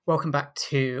Welcome back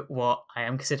to what I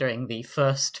am considering the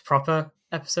first proper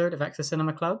episode of Extra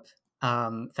Cinema Club.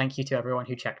 Thank you to everyone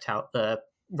who checked out the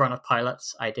run of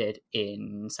pilots I did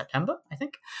in September, I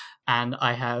think. And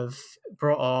I have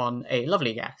brought on a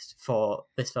lovely guest for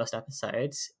this first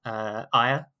episode,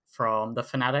 Aya from The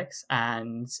Fanatics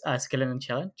and Skillin' and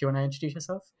Chillin'. Do you want to introduce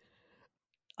yourself?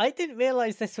 I didn't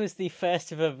realize this was the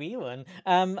first of a rerun.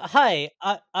 Hi,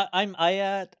 I'm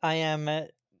Aya.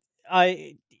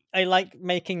 I I like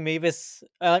making movies.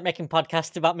 I like making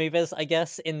podcasts about movies. I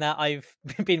guess in that I've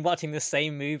been watching the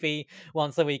same movie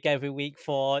once a week every week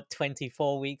for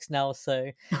 24 weeks now.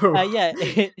 So, yeah,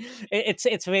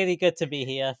 it's really good to be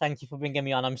here. Thank you for bringing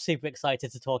me on. I'm super excited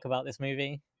to talk about this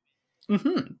movie.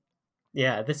 Mm-hmm.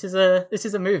 Yeah, this is a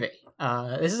movie.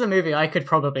 This is a movie I could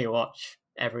probably watch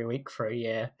every week for a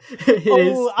year. It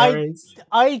Oh, is. There is.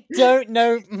 I don't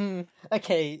know.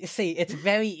 Okay, see, it's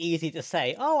very easy to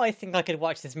say. Oh, I think I could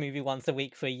watch this movie once a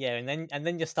week for a year, and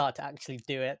then you start to actually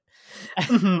do it.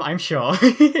 I'm sure.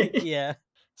 Yeah.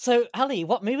 So, Ali,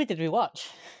 what movie did we watch?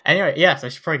 Anyway, yes, I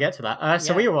should probably get to that.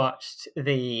 So Yeah, we watched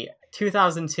the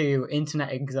 2002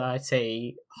 internet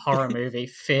anxiety horror movie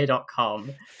Fear.com,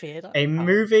 a Fear.com.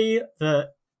 movie that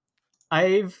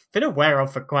I've been aware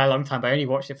of for quite a long time, but I only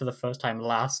watched it for the first time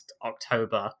last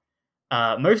October.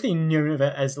 Mostly knew of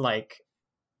it as like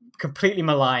completely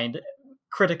maligned,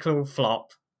 critical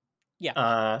flop. Yeah.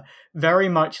 Uh, Very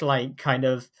much like kind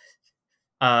of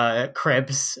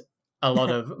Cribs, a lot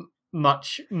of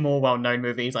much more well-known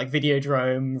movies like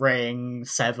Videodrome, Ring,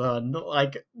 Seven,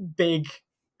 like big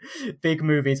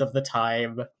movies of the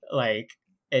time. Like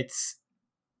it's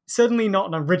certainly not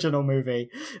an original movie,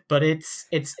 but it's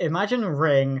imagine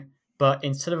Ring, but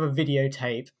instead of a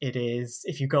videotape, it is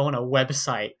if you go on a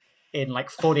website in like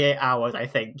 48 hours, I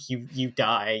think you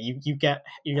die.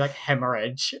 You like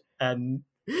hemorrhage and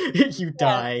you Yeah.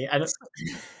 die. And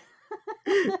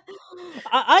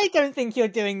I don't think you're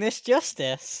doing this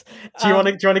justice. do you want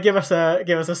to give us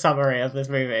a summary of this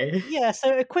movie? Yeah,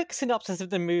 so a quick synopsis of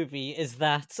the movie is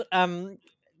that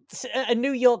a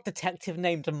New York detective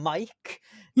named Mike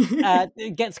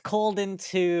gets called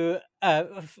into.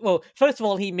 Well, first of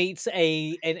all, he meets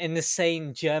an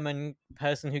insane German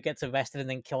person who gets arrested and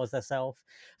then kills herself.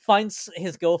 Finds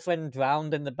his girlfriend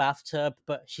drowned in the bathtub,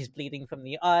 but she's bleeding from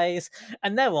the eyes,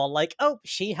 and they're all like, "Oh,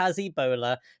 she has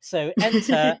Ebola." So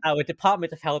enter our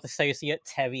Department of Health associate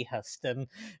Terry Huston,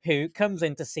 who comes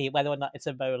in to see whether or not it's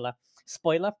Ebola.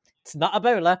 Spoiler: it's not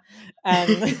Ebola,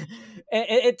 and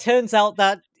it turns out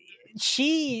that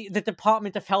the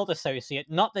Department of Health associate,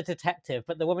 not the detective,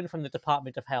 but the woman from the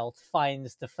Department of Health,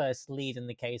 finds the first lead in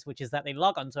the case, which is that they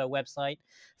log onto a website.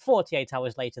 48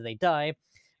 hours later, they die.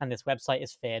 And this website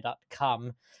is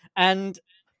fear.com. And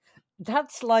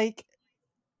that's like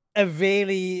a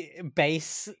really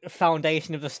base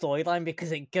foundation of the storyline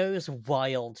because it goes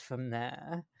wild from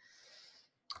there.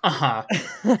 Uh-huh.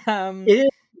 um, It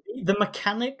is the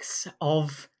mechanics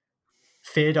of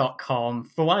fear.com.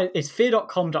 For one, it's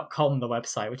fear.com.com, the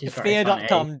website, which is very funny.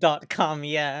 fear.com.com,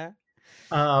 yeah.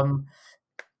 Um,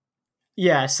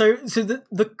 yeah, so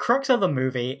the crux of the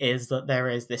movie is that there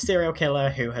is this serial killer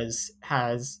who has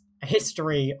a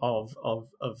history of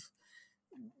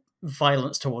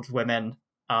violence towards women,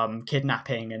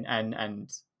 kidnapping and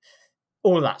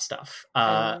all that stuff.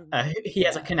 And He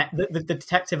has a yeah. connect. The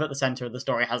detective at the center of the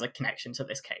story has a connection to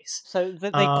this case. So they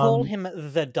call Um, him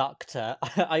the Doctor.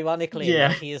 Ironically yeah.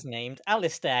 enough, he is named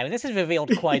Alistair, and this is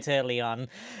revealed quite early on.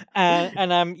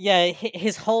 Yeah,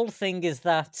 his whole thing is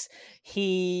that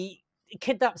he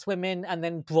kidnaps women and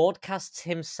then broadcasts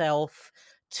himself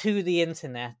to the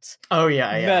internet, Oh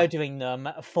yeah, yeah. murdering them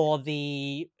for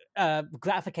the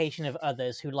gratification of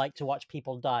others who like to watch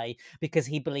people die because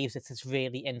he believes it's this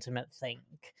really intimate thing.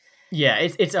 Yeah,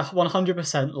 it's a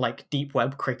 100% like deep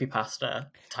web creepypasta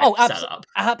Oh, type setup.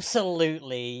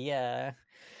 absolutely, yeah.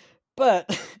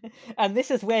 But and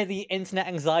this is where the internet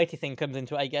anxiety thing comes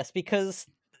into it, I guess, because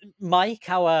Mike,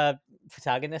 our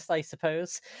protagonist, I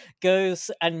suppose, goes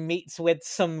and meets with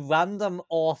some random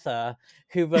author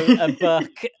who wrote a book,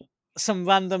 some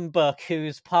random book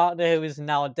whose partner, who is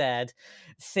now dead,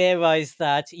 theorized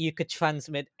that you could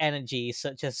transmit energy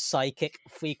such as psychic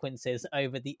frequencies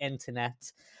over the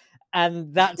internet.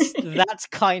 And that's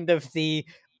kind of the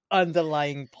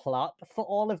underlying plot for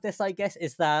all of this, I guess,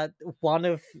 is that one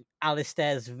of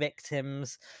Alistair's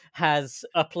victims has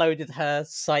uploaded her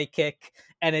psychic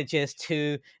energies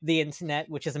to the internet,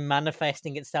 which is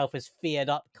manifesting itself as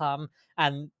fear.com,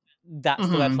 and that's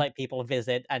the Hmm. website people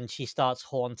visit, and she starts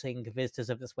haunting visitors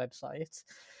of this website.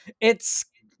 It's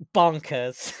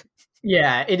bonkers.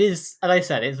 Yeah, it is. As I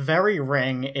said, it's very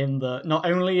Ring in the not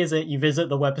only is it you visit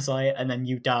the website and then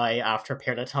you die after a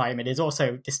period of time, it is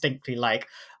also distinctly like,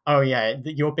 oh yeah,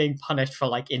 you're being punished for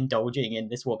like indulging in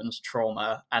this woman's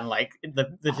trauma, and like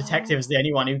the detective is Oh, the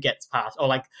only one who gets past, or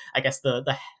like I guess the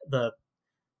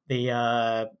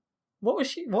what was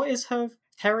she? What is her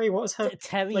Terry? What was her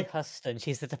Terry like Huston.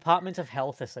 She's the Department of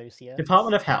Health associate.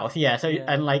 Department of Health? Yeah. So and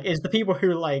Yeah. like is the people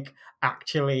who like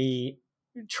actually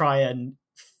try and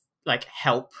like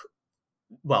help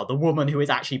the woman who has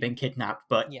actually been kidnapped,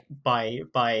 but Yeah.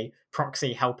 by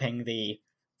proxy helping the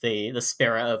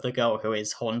spirit of the girl who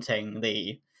is haunting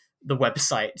the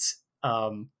website.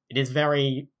 It is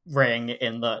very Ring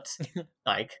in that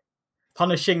like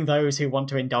punishing those who want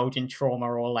to indulge in trauma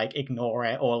or like ignore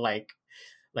it or like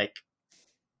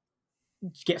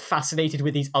get fascinated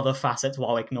with these other facets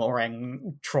while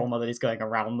ignoring trauma that is going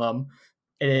around them.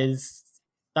 It Yeah. is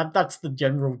that's the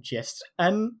general gist.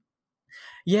 And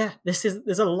yeah, there's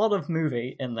a lot of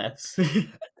movie in this.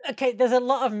 Okay, there's a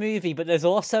lot of movie, but there's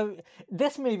also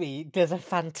this movie does a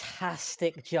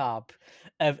fantastic job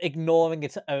of ignoring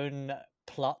its own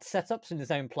plot setups and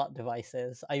its own plot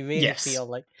devices. I really Yes. feel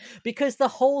like because the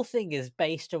whole thing is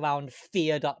based around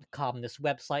fear.com, this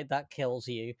website that kills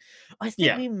you. I think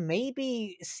Yeah. we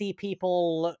maybe see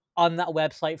people on that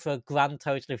website for a grand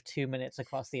total of 2 minutes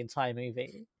across the entire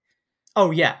movie. Oh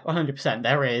yeah, 100%.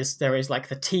 There is like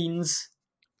the teens.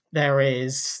 There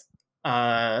is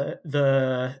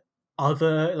the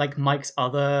other like Mike's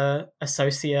other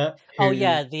associate Oh who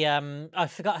yeah, the I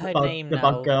forgot her name the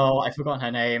bug now. girl. I've forgotten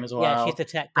her name as Yeah, she's well. the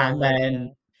tech girl And though, yeah.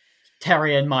 then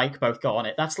Terry and Mike both go on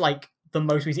it. That's like the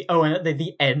most we see. Oh, and at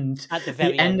the end, At the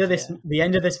very end, yeah. the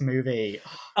end of this movie.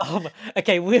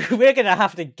 Okay, we're gonna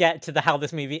have to get to the how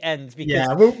this movie ends because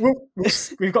Yeah,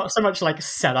 we've got so much like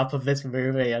setup of this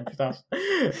movie and stuff.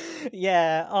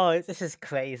 yeah, oh, this is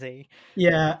crazy.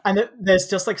 Yeah, and there's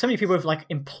just like so many people have like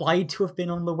implied to have been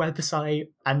on the website,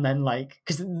 and then like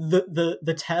because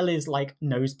the tell is like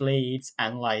nosebleeds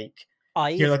and like you're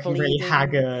Eyes looking really bleeding.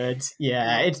 haggard.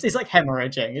 Yeah, Yeah. it's like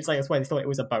hemorrhaging. It's like that's why they thought it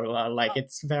was Ebola. Like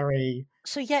it's very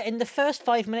So yeah, in the first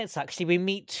 5 minutes, actually, we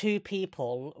meet two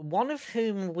people. One of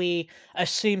whom we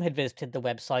assume had visited the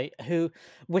website.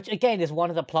 Which again is one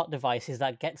of the plot devices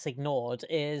that gets ignored.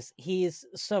 Is he's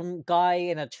some guy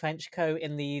in a trench coat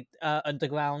in the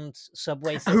underground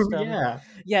subway oh system. yeah.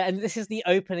 Yeah, and this is the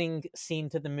opening scene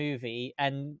to the movie,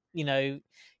 and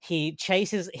he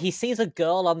sees a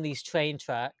girl on these train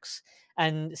tracks,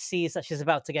 and sees that she's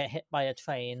about to get hit by a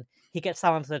train. He gets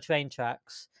down onto the train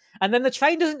tracks and then the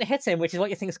train doesn't hit him, which is what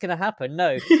you think is going to happen.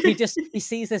 No, he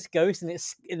sees this ghost, and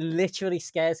it literally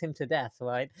scares him to death,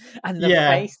 right? And the Yeah.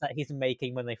 face that he's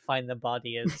making when they find the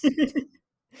body is,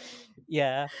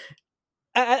 yeah.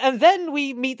 And then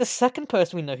we meet the second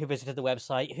person we know who visited the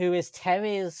website, who is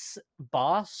Terry's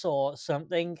boss or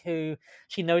something. Who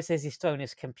she notices he's thrown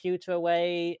his computer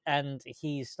away, and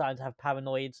he's starting to have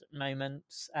paranoid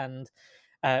moments, and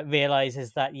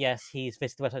realizes that yes, he's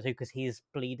visited the website too because he's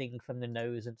bleeding from the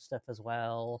nose and stuff as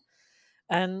well.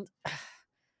 And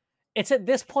it's at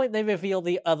this point they reveal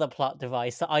the other plot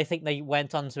device that I think they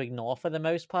went on to ignore for the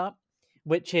most part,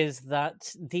 which is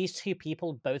that these two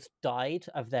people both died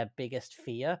of their biggest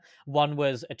fear. One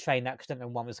was a train accident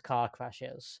and one was car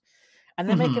crashes. And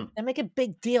Mhm. they make a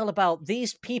big deal about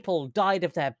these people died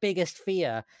of their biggest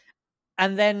fear.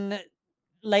 And then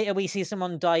later we see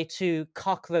someone die to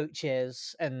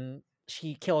cockroaches and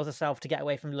she kills herself to get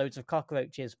away from loads of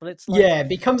cockroaches. But it's like, Yeah, it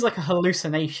becomes like a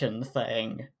hallucination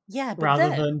thing yeah, but rather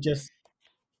then than just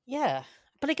yeah,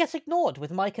 but it gets ignored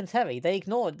with Mike and Terry. They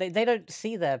don't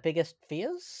see their biggest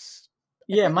fears.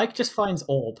 I yeah. think. Mike just finds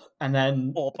orb, and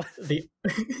then Orb. the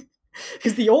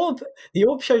because the orb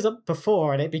shows up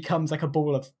before, and it becomes like a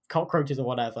ball of cockroaches or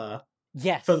whatever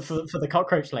Yes. for the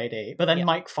cockroach lady. But then Yeah.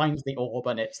 Mike finds the orb,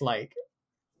 and it's like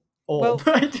orb.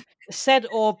 Well, said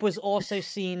orb was also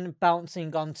seen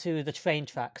bouncing onto the train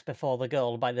tracks before the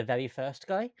girl by the very first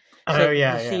guy. oh So he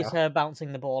yeah, sees yeah, her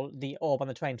bouncing the orb on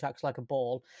the train tracks like a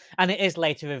ball. And it is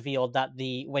later revealed that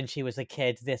when she was a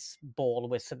kid, this ball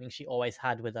was something she always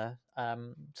had with her.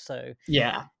 So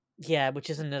yeah. yeah, which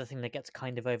is another thing that gets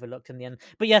kind of overlooked in the end.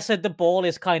 But yeah, so the ball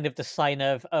is kind of the sign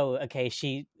of, oh, okay,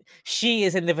 she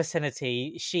is in the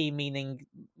vicinity. She meaning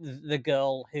the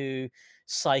girl who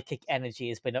psychic energy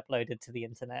has been uploaded to the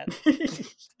internet.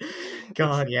 Which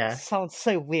God, yeah. sounds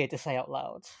so weird to say out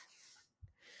loud.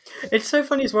 It's so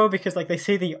funny as well because like they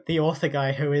see the author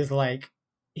guy who is like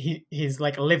he's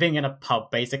like living in a pub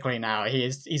basically now.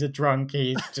 He's a drunk.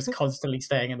 He's just constantly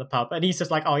staying in the pub, and he's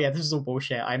just like, oh yeah, this is all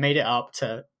bullshit. I made it up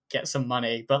to get some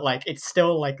money, but like it's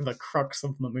still like the crux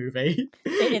of the movie.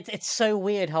 It's so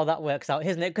weird how that works out,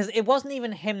 isn't it? Because it wasn't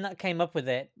even him that came up with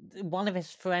it. One of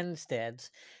his friends did,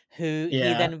 who he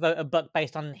Yeah. then wrote a book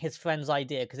based on his friend's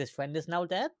idea because his friend is now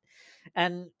dead.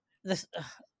 And this,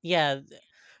 yeah,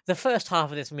 the first half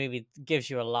of this movie gives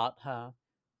you a lot, huh?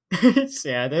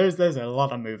 Yeah, there's a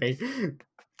lot of movie.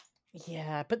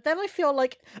 Yeah, but then I feel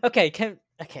like okay,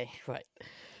 right.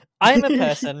 I'm a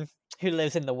person who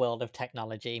lives in the world of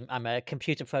technology. I'm a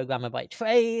computer programmer by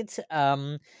trade.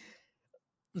 The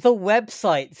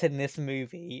websites in this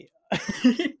movie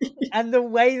and the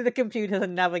way the computers are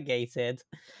navigated,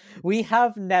 we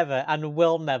have never and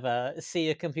will never see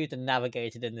a computer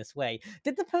navigated in this way.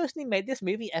 Did the person who made this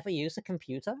movie ever use a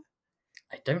computer?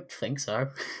 I don't think so.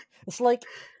 It's like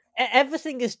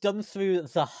everything is done through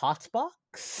the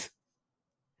hotbox,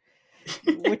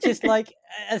 which is like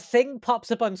a thing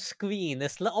pops up on screen,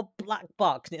 this little black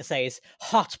box, and it says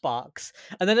hotbox,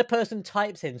 and then a person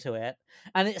types into it,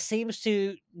 and it seems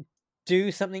to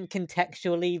do something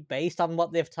contextually based on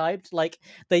what they've typed. Like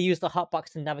they use the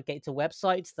hotbox to navigate to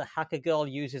websites. The hacker girl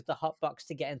uses the hotbox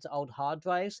to get into old hard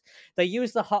drives. They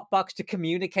use the hotbox to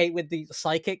communicate with the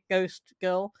psychic ghost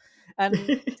girl, and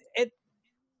it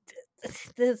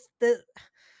there's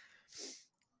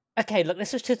okay. Look,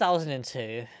 this was 2002.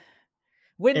 It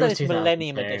was Windows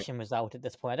Millennium 2002. Edition was out at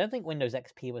this point. I don't think Windows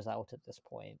XP was out at this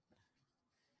point.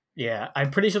 Yeah,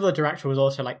 I'm pretty sure the director was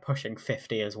also like pushing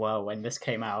 50 as well when this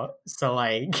came out. So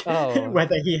like Oh.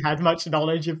 whether he had much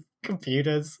knowledge of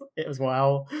computers as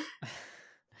well.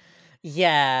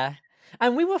 Yeah.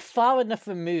 And we were far enough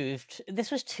removed. This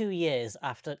was 2 years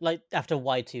after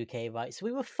Y2K, right? So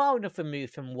we were far enough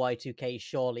removed from Y2K,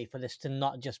 surely, for this to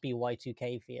not just be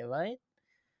Y2K fear, right?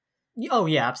 Oh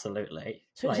yeah, absolutely.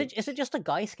 So Like, is it just a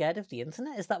guy scared of the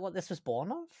internet? Is that what this was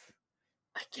born of?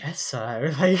 I guess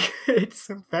so. Like, it's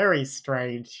very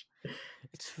strange.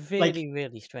 It's Like, really,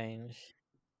 really strange.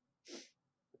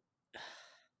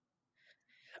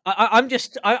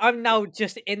 I'm now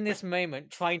just in this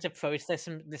moment trying to process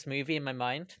this movie in my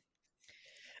mind,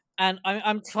 and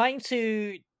I'm trying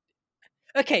to.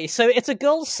 Okay, so it's a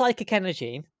girl's psychic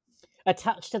energy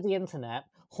attached to the internet,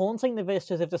 haunting the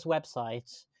visitors of this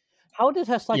website. How did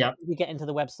her psychic yeah, energy get into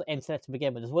the website internet to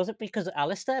begin with? Was it because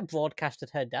Alistair broadcasted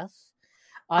her death?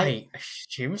 I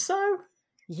assume so.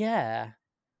 Yeah,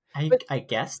 I but I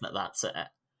guess that's it.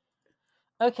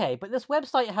 okay, but this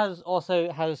website has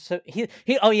so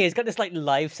he's got this like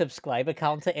live subscriber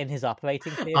counter in his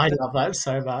operating I theatre. love that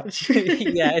so much.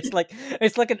 Yeah, it's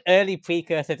like an early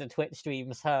precursor to Twitch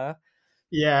streams, huh?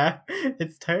 Yeah,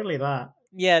 it's totally that.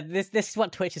 Yeah, this is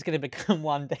what Twitch is going to become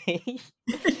one day.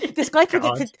 This guy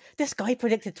God.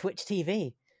 predicted Twitch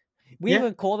TV. We Yeah,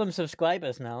 even call them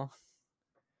subscribers now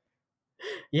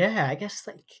yeah. I guess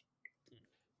like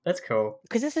that's cool.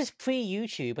 because this is pre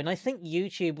YouTube, and I think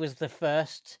YouTube was the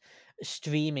first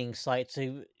streaming site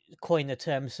to coin the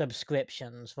term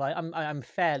subscriptions. Right, I'm I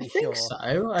fairly think sure. so.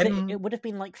 'Cause I'm it would have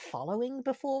been like following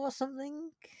before or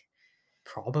something.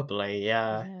 probably,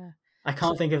 yeah. Yeah. I So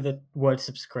can't think of the word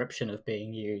subscription of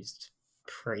being used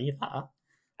pre that.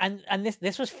 and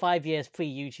this was 5 years pre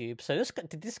YouTube. So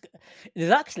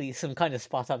there's actually some kind of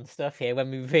spot on stuff here when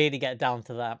we really get down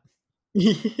to that.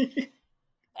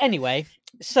 Anyway,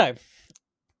 so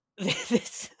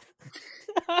this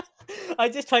I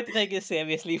just tried to take it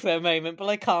seriously for a moment, but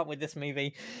I can't with this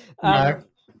movie. No.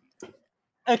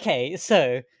 Okay,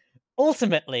 so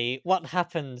ultimately, what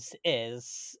happens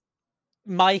is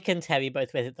Mike and Terry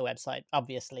both visit the website.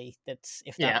 Obviously, that's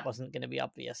if that Yeah. wasn't going to be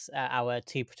obvious, our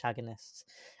two protagonists,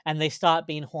 and they start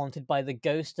being haunted by the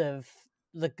ghost of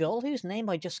the girl whose name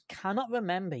I just cannot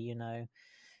remember.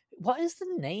 What is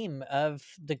the name of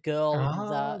the girl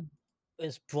that Ah,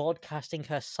 is broadcasting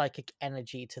her psychic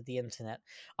energy to the internet?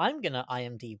 I'm gonna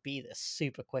IMDb this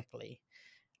super quickly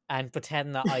and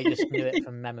pretend that I just knew it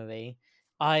from memory.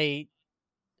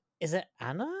 Is it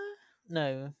Anna?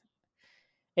 No.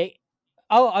 It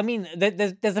Oh, I mean,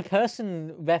 there's a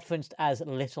person referenced as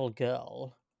little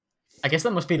girl. I guess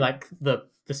that must be like the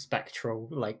spectral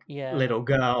like Yeah. little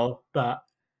girl, but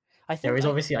I there think is I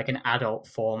obviously like an adult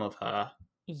form of her.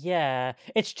 Yeah,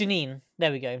 it's Janine.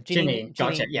 There we go. Janine,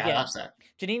 gotcha. Janine, Yeah, yeah. that's it.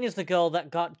 Janine is the girl that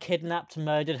got kidnapped,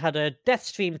 murdered, had her death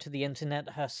streamed to the internet,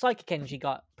 her psychic energy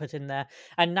got put in there,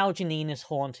 and now Janine is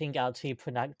haunting our two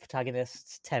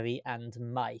protagonists, Terry and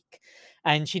Mike.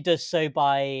 And she does so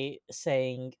by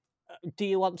saying, "Do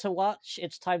you want to watch?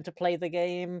 It's time to play the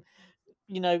game.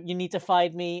 You need to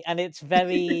find me." And it's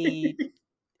very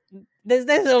there's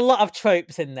a lot of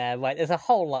tropes in there, right? There's a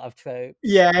whole lot of tropes.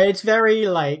 Yeah, it's very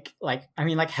I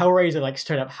mean, like Hellraiser like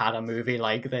straight up had a movie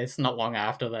like this not long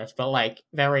after this, but like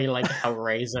very like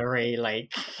Hellraiser-y,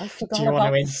 like I do forgot you want about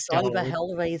to the install? Cyber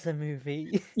Hellraiser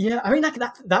movie. Yeah, I mean like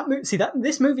that movie. See that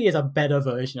this movie is a better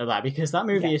version of that because that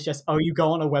movie Yeah. is just you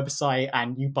go on a website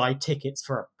and you buy tickets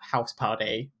for a house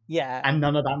party, Yeah. and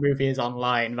none of that movie is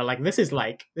online. But like this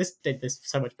did this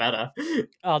so much better.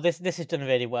 Oh, this is done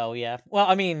really well, yeah. Well,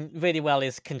 I mean, really well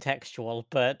is contextual,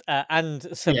 but and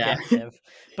Yeah, subjective.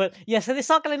 But yeah, so they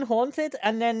start getting haunted,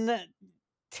 and then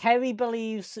Terry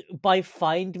believes by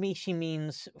find me she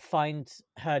means find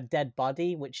her dead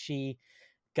body, which she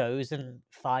goes and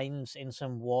finds in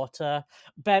some water.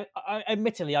 But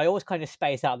admittedly, I always kind of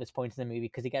space out at this point in the movie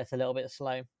because it gets a little bit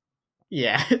slow.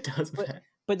 yeah, it does. But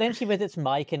but then she visits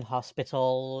Mike in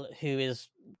hospital, who is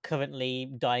currently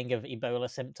dying of Ebola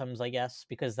symptoms, I guess,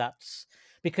 because this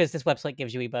website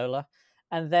gives you Ebola.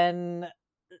 And then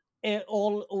it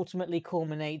all ultimately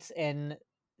culminates in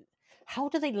how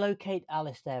do they locate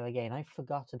Alistair again? I've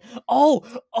forgotten. Oh,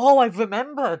 I've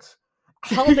remembered.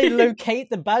 How they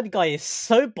locate the bad guy is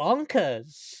so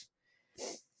bonkers.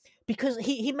 Because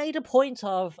he made a point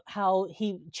of how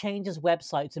he changes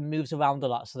websites and moves around a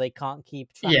lot so they can't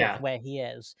keep track Yeah. of where he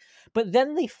is. But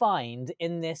then they find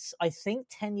in this, I think,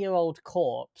 10-year-old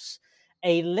corpse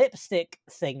a lipstick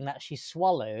thing that she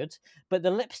swallowed, but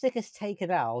the lipstick is taken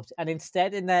out, and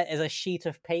instead in there is a sheet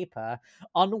of paper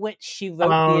on which she wrote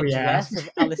the Oh yeah. address of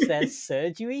Alistair's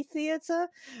surgery theatre,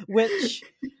 which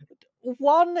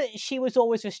one, she was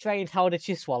always restrained. How did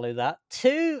she swallow that?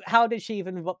 Two, how did she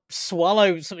even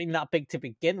swallow something that big to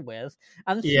begin with?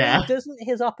 And three, Yeah. doesn't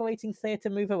his operating theatre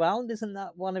move around? Isn't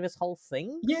that one of his whole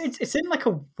things? Yeah, it's in like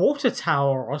a water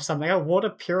tower or something, a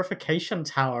water purification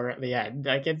tower at the end.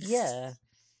 Like Yeah.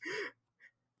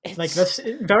 like this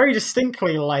very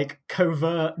distinctly like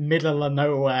covert middle of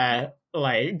nowhere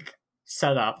like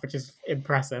setup, which is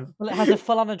impressive. Well, it has a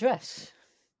full-on address.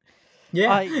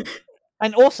 Yeah.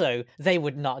 And also, they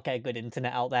would not get good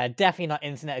internet out there. Definitely not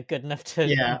internet good enough to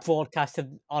Yeah. broadcast it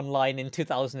online in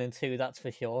 2002, that's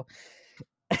for sure.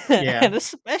 Yeah. And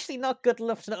especially not good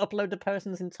enough to upload a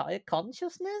person's entire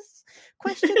consciousness?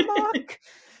 Question mark?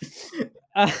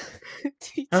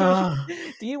 Do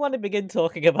you want to begin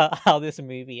talking about how this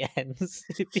movie ends?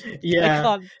 Yeah. I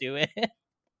can't do it.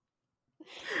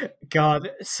 God.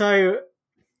 So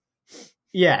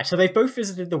yeah, so they've both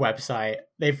visited the website.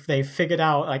 They've figured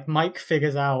out, like Mike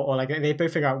figures out, or like they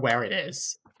both figure out where it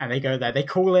is, and they go there. They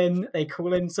call in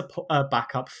support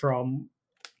backup from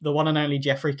the one and only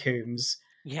Jeffrey Combs.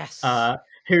 Yes.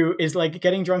 Who is like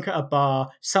getting drunk at a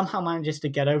bar, somehow manages to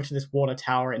get over to this water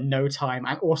tower in no time,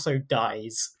 and also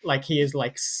dies. Like he is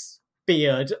like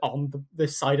speared on the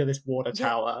side of this water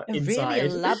tower inside. Really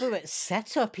elaborate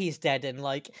setup he's dead in.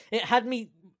 Like it had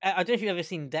me. I don't know if you've ever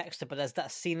seen Dexter, but there's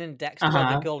that scene in Dexter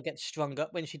where the girl gets strung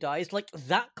up when she dies. Like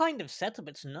that kind of setup,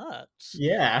 it's nuts.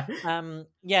 Yeah.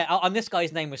 Yeah. And this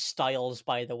guy's name was Styles,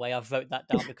 by the way. I've wrote that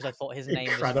down because I thought his name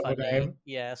was funny. Name.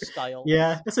 Yeah, Styles.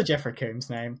 Yeah, that's a Jeffrey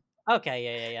Combs name.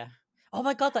 Okay. Yeah. Oh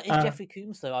my god, that is Jeffrey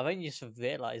Combs though. I've only just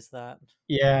realised that.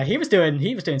 Yeah, he was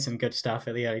doing some good stuff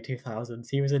in the early 2000s.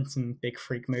 He was in some big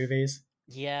freak movies.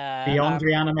 Yeah. Beyond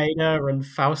Reanimator and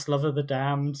Faust Lover the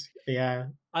Damned. Yeah.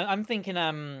 I'm thinking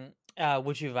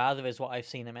Would You Rather is what I've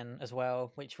seen him in as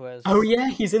well, which was Oh yeah,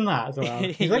 he's in that as well.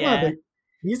 He's like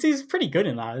he's pretty good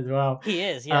in that as well. He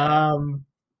is, yeah.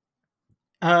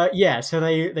 Yeah, so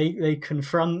they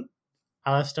confront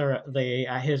Alistair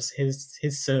at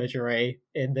his surgery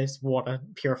in this water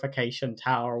purification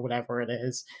tower or whatever it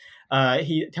is.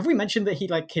 Have we mentioned that he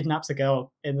like kidnaps a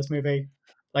girl in this movie?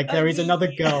 Like there is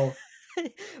another girl.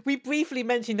 We briefly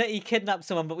mentioned that he kidnapped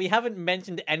someone, but we haven't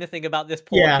mentioned anything about this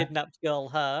poor kidnapped girl,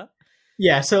 her.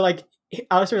 Yeah, so like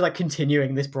Alistair is like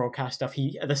continuing this broadcast stuff.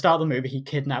 At the start of the movie, he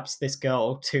kidnaps this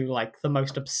girl to like the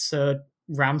most absurd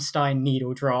Rammstein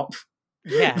needle drop.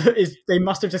 Yeah. They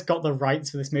must have just got the rights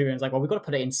for this movie and it's like, well, we've got to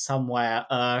put it in somewhere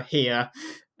here.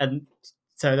 And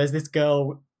so there's this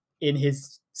girl in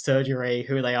his surgery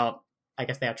who they are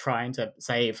trying to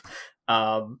save.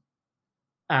 God,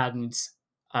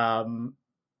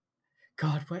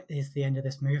 what is the end of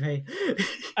this movie?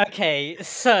 Okay,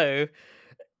 so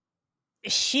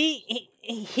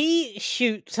he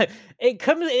shoots. So it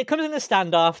comes in a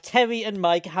standoff. Terry and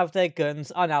Mike have their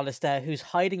guns on Alistair, who's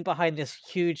hiding behind this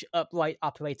huge upright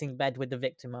operating bed with the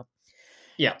victim up.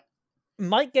 Yeah.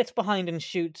 Mike gets behind and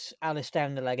shoots Alistair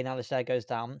in the leg, and Alistair goes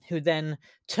down, who then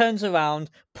turns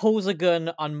around, pulls a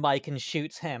gun on Mike and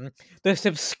shoots him. The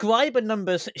subscriber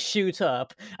numbers shoot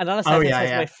up, and Alistair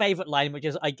says my favourite line, which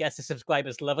is, I guess the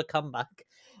subscribers love a comeback.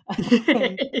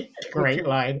 Great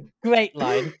line. Great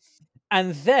line.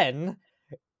 And then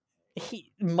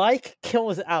Mike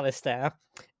kills Alistair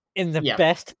in the Yeah.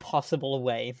 best possible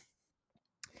way.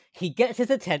 He gets his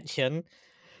attention,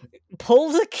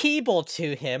 pulls a keyboard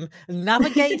to him,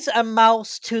 navigates a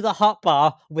mouse to the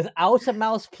hotbar without a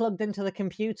mouse plugged into the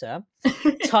computer,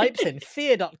 types in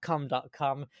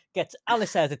fear.com.com, gets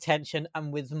Alistair's attention,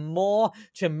 and with more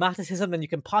dramaticism than you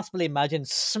can possibly imagine,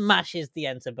 smashes the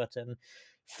enter button.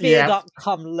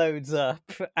 Fear.com loads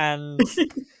up, and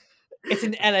it's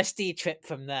an LSD trip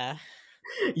from there.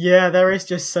 Yeah, there is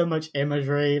just so much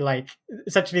imagery. Like,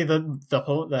 essentially,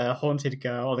 the haunted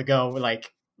girl, or the girl,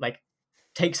 like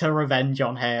takes her revenge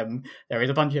on him. There is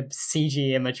a bunch of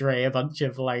CG imagery, a bunch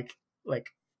of like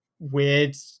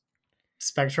weird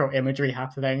spectral imagery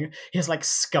happening. His like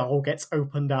skull gets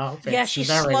opened up. Yeah, It's she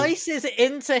very, slices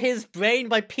into his brain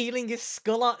by peeling his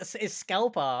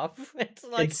scalp off. It's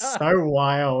like it's so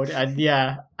wild, and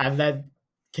and then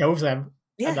kills him.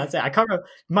 yeah. And that's it. I can't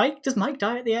remember. Does Mike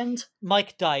die at the end?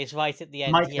 Mike dies right at the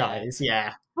end. Mike yeah. dies,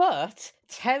 yeah. But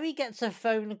Terry gets a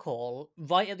phone call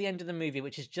right at the end of the movie,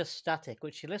 which is just static,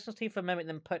 which she listens to for a moment,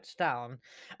 then puts down.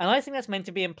 And I think that's meant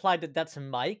to be implied that that's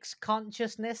Mike's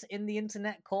consciousness in the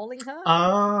internet calling her.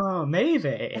 Oh,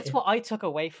 maybe. That's what I took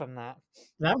away from that.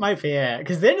 That might be it.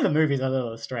 Because the end of the movie is a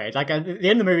little strange. Like, the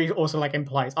end of the movie also, like,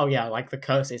 implies, oh, yeah, like, the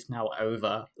curse is now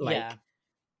over. Like,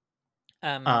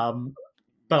 yeah.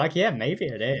 But, like, yeah, maybe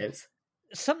it is.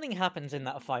 Something happens in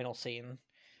that final scene,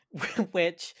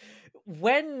 which,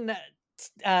 when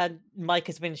Mike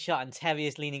has been shot and Terry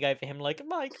is leaning over him like,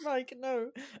 Mike, no.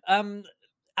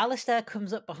 Alistair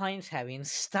comes up behind Terry and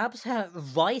stabs her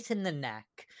right in the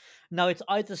neck. Now, it's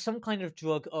either some kind of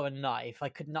drug or a knife. I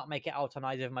could not make it out on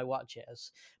either of my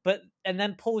watches. And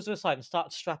then pulls her aside and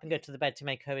starts strapping her to the bed to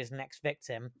make her his next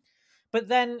victim. But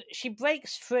then she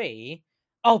breaks free.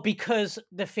 Oh, because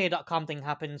the fear.com thing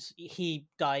happens, he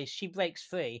dies, she breaks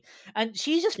free. And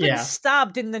she's just been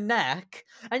stabbed in the neck,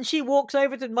 and she walks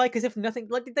over to Mike as if nothing...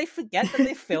 Like, did they forget that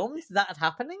they filmed that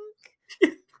happening?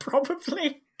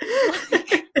 Probably.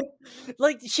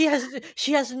 Like, she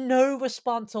has no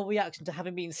response or reaction to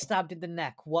having been stabbed in the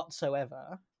neck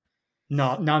whatsoever.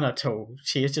 No, none at all.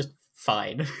 She is just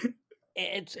fine.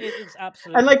 It's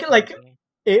absolutely... And, like...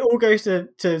 It all goes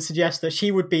to suggest that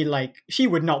she would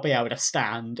not be able to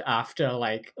stand after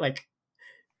like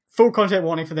full content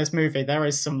warning for this movie. There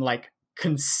is some like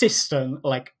consistent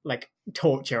like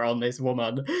torture on this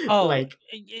woman. Oh, like,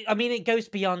 I mean, it goes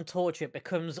beyond torture. It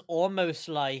becomes almost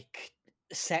like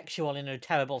sexual in a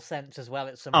terrible sense as well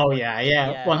at some point. Oh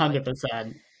yeah,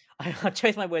 100%. I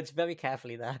chose my words very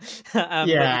carefully there.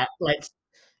 Yeah.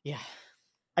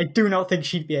 I do not think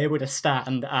she'd be able to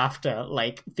stand after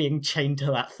like being chained to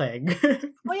that thing.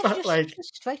 Oh yeah, she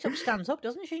just straight up stands up,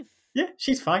 doesn't she? Yeah,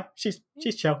 she's fine. She's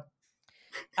chill.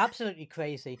 Absolutely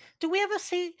crazy. Do we ever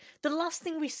see the last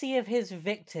thing we see of his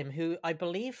victim, who I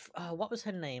believe what was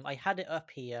her name? I had it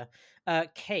up here.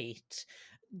 Kate.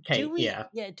 Do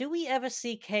we ever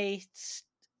see Kate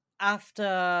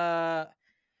after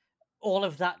all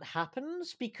of that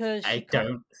happens? Because I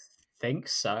don't think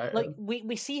so. Like,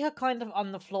 we see her kind of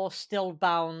on the floor, still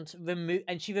bound,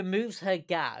 and she removes her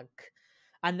gag,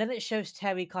 and then it shows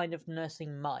Terry kind of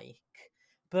nursing Mike,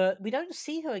 but we don't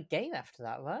see her again after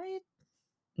that, right?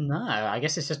 No, I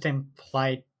guess it's just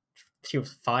implied she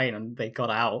was fine and they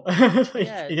got out.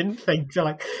 You didn't think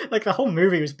like the whole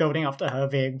movie was building up to her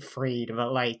being freed,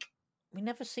 but like we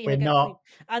never see her get freed.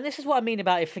 And this is what I mean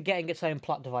about it forgetting its own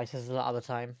plot devices a lot of the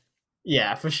time.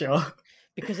 Yeah, for sure.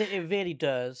 Because it really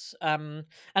does. And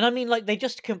I mean, like, they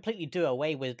just completely do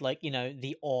away with, like,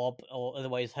 the orb, or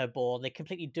otherwise her ball. They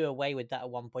completely do away with that at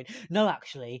one point. No,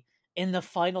 actually, in the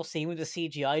final scene with the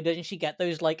CGI, doesn't she get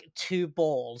those, like, two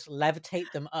balls,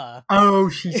 levitate them up? Oh,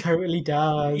 she totally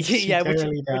does. Which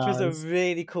was a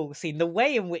really cool scene. The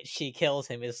way in which she kills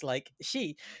him is, like,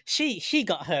 she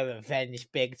got her revenge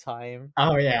big time.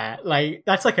 Oh, yeah. Like,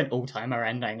 that's like an all-timer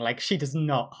ending. Like, she does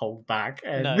not hold back.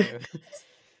 No.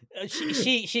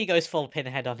 She goes full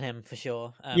Pinhead on him for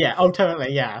sure.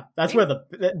 Totally. Yeah, that's where the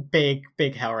big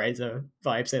Hellraiser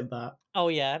vibes in that. Oh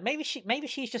yeah, maybe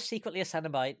she's just secretly a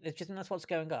Cenobite. It's just that's what's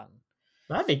going on.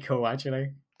 That'd be cool,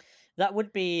 actually. That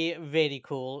would be really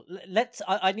cool.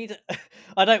 I need.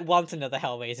 I don't want another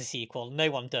Hellraiser sequel. No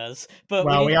one does. But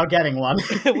we are getting one.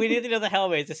 We need another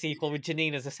Hellraiser sequel with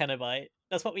Janine as a Cenobite.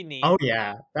 That's what we need. Oh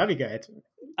yeah, that'd be good.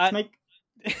 Let's make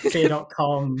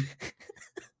Fear.com.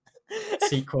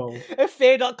 sequel. A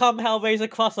Fear.com Hellraiser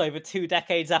crossover 2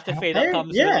 decades after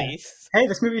Fear.com's release. Hey,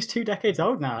 this movie's 2 decades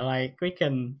old now. Like, we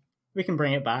can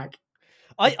bring it back.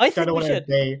 I Don't think know we what it would should.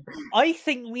 be. I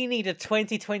think we need a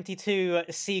 2022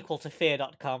 sequel to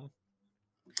Fear.com.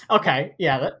 Okay,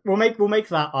 yeah, we'll make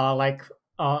that our like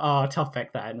our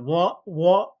topic then.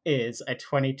 What is a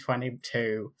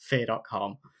 2022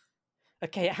 fear.com?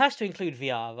 Okay, it has to include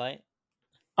VR, right?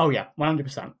 Oh yeah,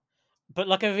 100%. But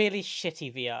like a really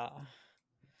shitty VR.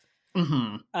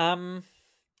 Mm-hmm.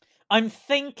 I'm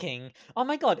thinking, oh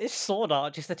my god, is Sword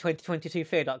Art just the 2022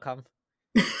 Fear.com?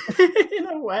 In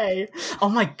a way. Oh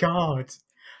my god.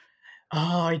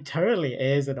 Oh, it totally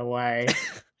is in a way.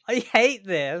 I hate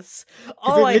this. Because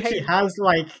Oh, it I literally hate has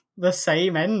like the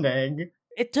same ending.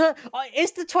 it.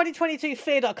 Is the 2022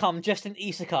 Fear.com just an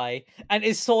isekai? And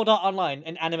is Sword Art Online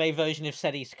an anime version of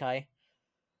said isekai?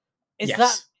 Is that.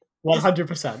 Yes. Is.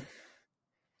 100%.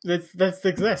 This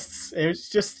exists. It's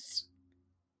just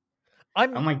oh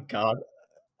I'm. my god.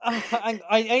 I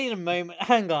need a moment.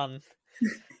 Hang on.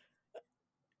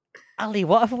 Ali,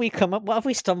 what have we come up? What have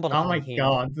we stumbled Oh my upon here?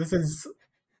 god. This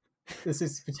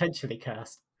is potentially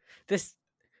cursed. This.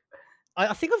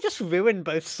 I think I've just ruined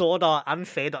both Sword Art and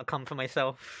Fear.com for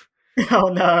myself. Oh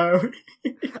no.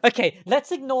 Okay,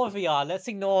 let's ignore VR. Let's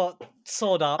ignore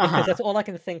Sword Art because Uh-huh. that's all I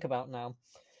can think about now.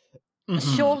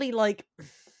 Mhm. Surely, like,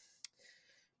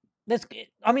 there's.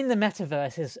 I mean, the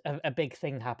metaverse is a big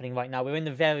thing happening right now. We're in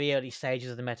the very early stages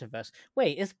of the metaverse.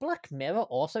 Wait, is Black Mirror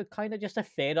also kind of just a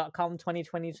Fear.com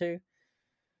 2022?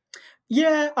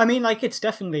 Yeah, I mean, like it's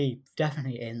definitely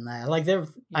in there. Like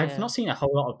I've Yeah. not seen a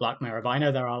whole lot of Black Mirror, but I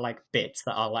know there are like bits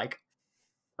that are like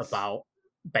about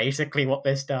basically what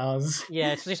this does.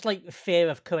 Yeah, it's just like fear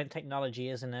of current technology,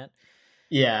 isn't it?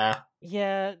 Yeah,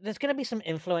 Yeah, there's gonna be some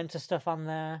influencer stuff on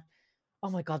there. Oh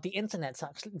my god, the internet's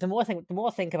actually the more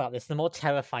I think about this, the more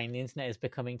terrifying the internet is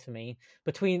becoming to me.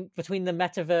 Between the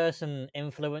metaverse and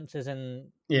influencers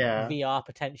and yeah. VR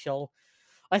potential.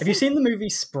 I Have you think seen the movie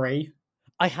Spree?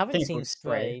 I I haven't think it's seen called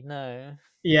Spree. Stray, no.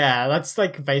 Yeah, that's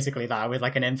like basically that with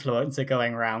like an influencer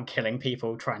going around killing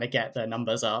people trying to get their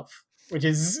numbers up, which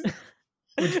is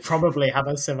would probably have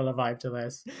a similar vibe to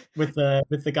this with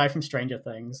the guy from Stranger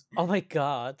Things. Oh my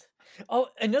god. Oh,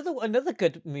 another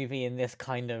good movie in this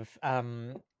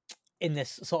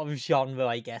sort of genre,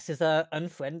 I guess, is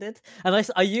Unfriended. And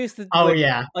I use the Oh word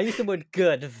yeah, I use the word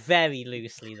good very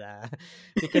loosely there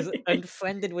because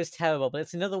Unfriended was terrible, but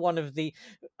it's another one of the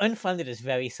Unfriended is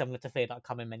very similar to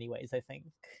Fear.com in many ways, I think.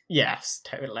 yes,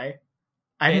 totally.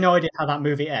 I have It no idea how that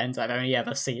movie ends. I've only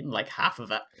ever seen like half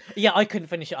of it. Yeah, I couldn't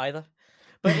finish it either.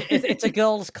 But it's a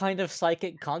girl's kind of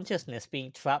psychic consciousness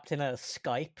being trapped in a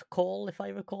Skype call, if I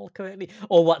recall correctly,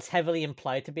 or what's heavily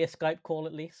implied to be a Skype call,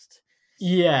 at least.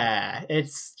 Yeah,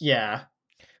 it's yeah.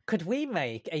 Could we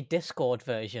make a Discord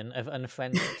version of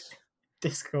Unfriended?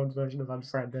 Discord version of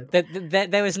Unfriended.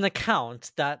 There is an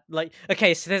account that, like,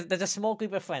 okay, so there's a small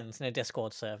group of friends in a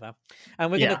Discord server,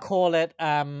 and we're gonna Yeah. call it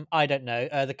I don't know,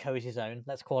 the Cozy Zone.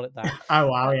 Let's call it that. Oh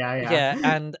wow, yeah, Yeah,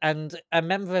 yeah. and a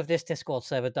member of this Discord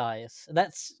server dies.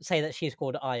 Let's say that she's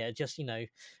called Aya. Just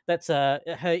that's her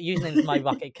username's my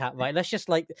Rocket Cat, right? Let's just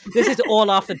like this is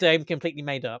all off the dome, completely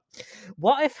made up.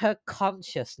 What if her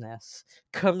consciousness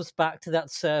comes back to that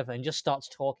server and just starts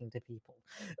talking to people?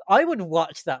 I would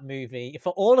watch that movie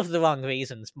for all of the wrong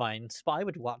reasons, mind, but I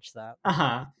would watch that.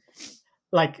 Uh-huh.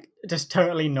 Like just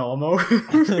totally normal.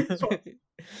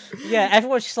 Yeah,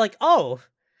 everyone's just like, oh,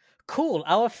 cool,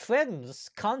 our friends'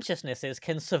 consciousnesses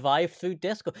can survive through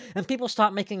Discord. And people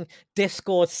start making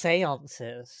Discord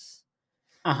seances.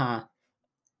 Uh-huh.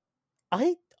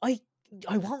 I I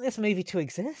I want this movie to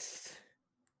exist.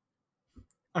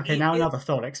 Okay, now another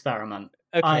thought experiment.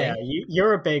 Aya, Okay.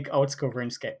 you're a big old school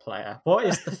RuneScape player. What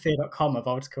is the fear.com of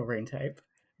old school RuneScape?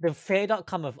 The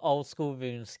Fear.com of old school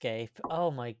RuneScape.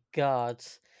 Oh my god.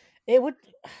 It would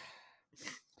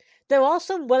There are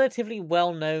some relatively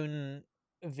well known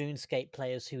RuneScape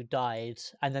players who died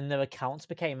and then their accounts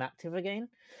became active again.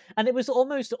 And it was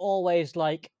almost always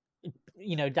like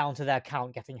down to their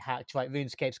account getting hacked. Right,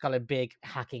 RuneScape's got a big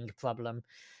hacking problem,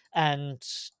 and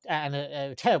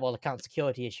a terrible account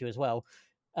security issue as well.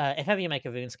 If ever you make a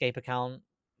RuneScape account,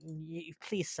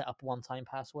 please set up one-time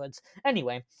passwords.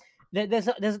 Anyway,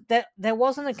 there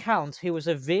was an account who was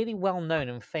a really well-known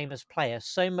and famous player,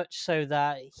 so much so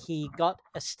that he got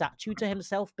a statue to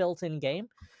himself built in game.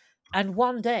 And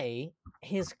one day,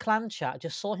 his clan chat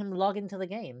just saw him log into the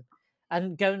game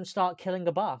and go and start killing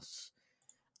a boss.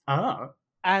 Oh.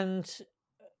 And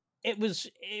it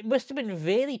must have been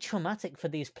really traumatic for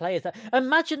these players.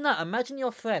 Imagine that. Imagine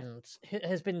your friend who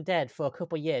has been dead for a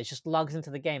couple of years just logs into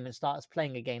the game and starts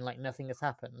playing again like nothing has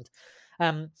happened.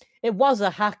 It was a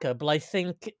hacker, but I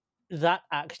think that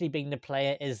actually being the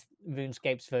player is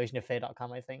RuneScape's version of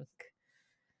Fear.com, I think.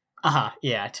 Uh-huh,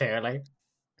 yeah, totally.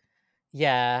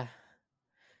 Yeah,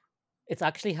 it's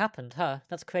actually happened, huh?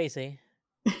 That's crazy.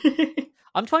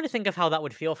 I'm trying to think of how that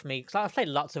would feel for me because I've played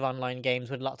lots of online games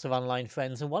with lots of online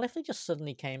friends, and what if they just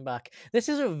suddenly came back? This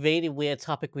is a really weird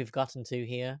topic we've gotten to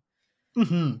here. But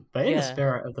in the Yeah,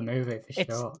 spirit of the movie, for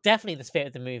it's sure. definitely the spirit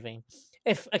of the movie.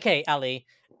 If okay, Ali,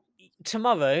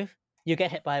 tomorrow you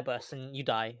get hit by a bus and you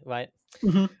die, right?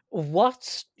 Mhm.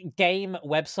 What game,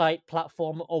 website,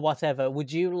 platform, or whatever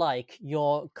would you like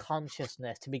your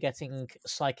consciousness to be getting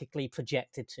psychically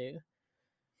projected to?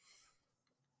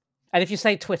 And if you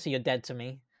say Twitter, you're dead to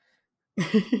me.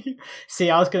 See,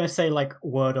 I was gonna say like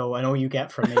Wordle, and all you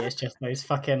get from me is just those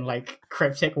fucking like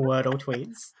cryptic Wordle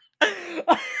tweets.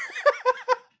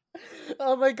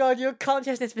 Oh my god, your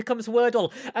consciousness becomes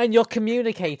Wordle, and you're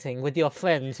communicating with your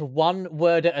friends one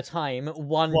word at a time,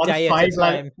 one day at a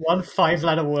time. One 5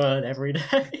 letter word every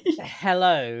day.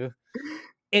 Hello,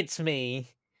 it's me,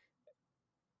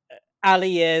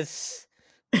 Ali is.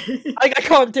 I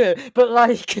can't do it, but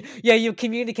like, yeah, you're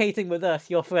communicating with us,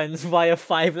 your friends, via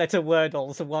 5 letter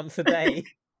Wordles once a day.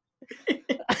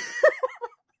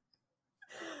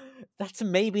 That's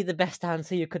maybe the best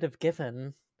answer you could have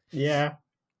given. Yeah.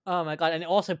 Oh my god! And it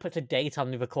also puts a date on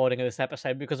the recording of this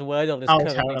episode because Wordle is Oh,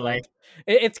 currently totally. like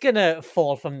it's gonna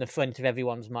fall from the front of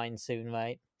everyone's mind soon,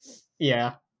 right?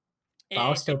 Yeah. But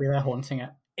I'll It, still be there haunting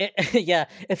it. yeah,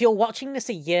 if you're watching this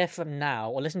a year from now,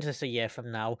 or listen to this a year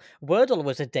from now, Wordle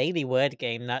was a daily word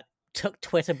game that took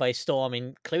Twitter by storm,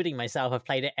 including myself. I've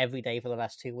played it every day for the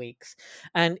last 2 weeks.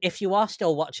 And if you are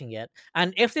still watching it,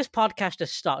 and if this podcast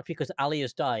has stopped because Ali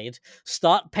has died,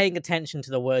 start paying attention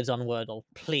to the words on Wordle,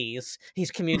 please.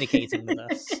 He's communicating with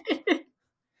us.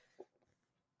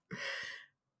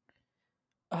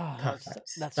 Oh,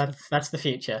 Perfect. That's the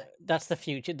future. that's the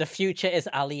future. The future is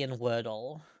Ali and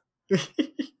Wordle.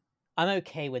 I'm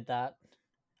okay with that,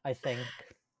 I think.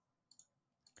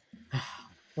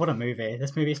 What a movie.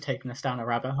 This movie's taken us down a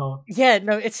rabbit hole. Yeah,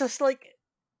 no, it's just like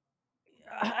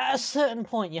at a certain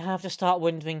point you have to start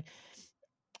wondering.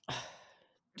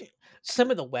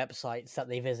 Some of the websites that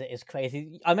they visit is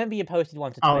crazy. I remember you posted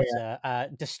one to Oh yeah.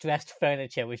 Twitter. Distressed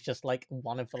furniture was just like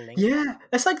one of the links. Yeah,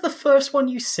 it's like the first one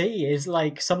you see is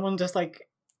like someone just like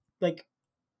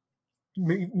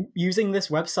using this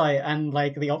website, and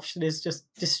like the option is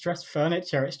just distressed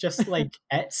furniture. It's just like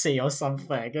Etsy or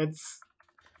something.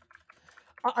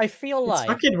 I feel It's like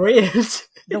fucking weird.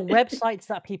 the websites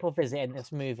that people visit in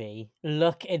this movie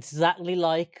look exactly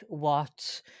like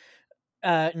what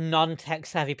non-tech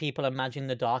savvy people imagine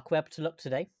the dark web to look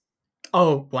today.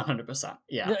 Oh, 100%.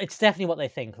 Yeah. It's definitely what they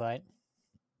think, right?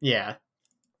 Yeah.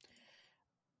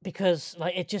 Because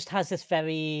like it just has this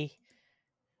very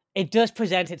it does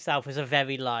present itself as a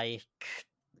very like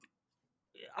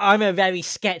I'm a very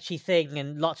sketchy thing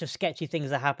and lots of sketchy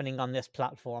things are happening on this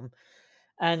platform.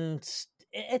 And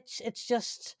it's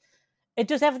just it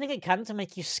does everything it can to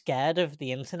make you scared of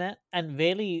the internet, and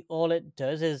really all it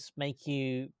does is make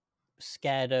you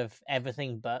scared of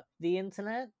everything but the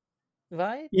internet,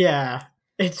 right? Yeah.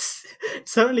 It's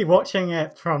certainly watching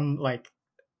it from like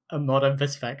a modern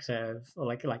perspective, or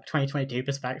like 2022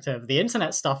 perspective. The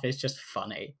internet stuff is just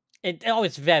funny.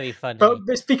 It's very But funny.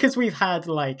 it's because we've had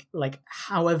like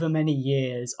however many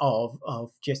years of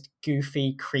just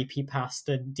goofy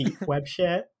creepypasta deep web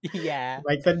shit. Yeah.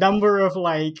 Like the number of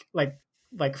like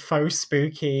faux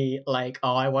spooky, like,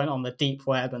 oh, I went on the deep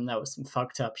web and there was some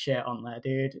fucked up shit on there,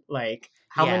 dude. Like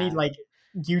how many Yeah. like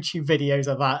YouTube videos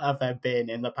of that have there been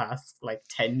in the past like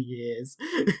 10 years?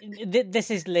 This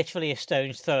is literally a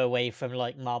stone's throw away from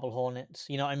like Marble Hornets.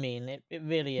 You know what I mean? It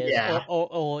really is, Yeah.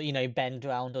 or you know, Ben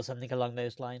Drowned or something along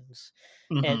those lines.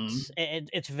 Hmm.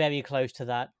 It's very close to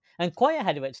that, and quite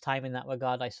ahead of its time in that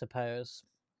regard, I suppose.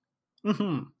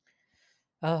 Hmm.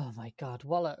 Oh my god,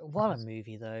 what a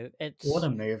movie though! What a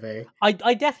movie. I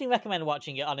definitely recommend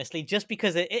watching it honestly, just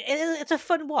because it's a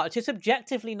fun watch. It's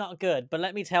objectively not good, but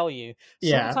let me tell you,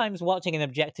 Yeah. sometimes watching an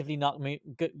objectively not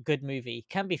good movie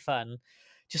can be fun.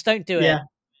 Just don't do it,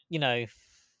 Yeah.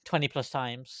 20 plus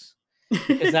times,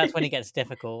 because that's when it gets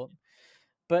difficult.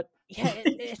 But yeah,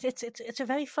 it's a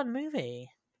very fun movie.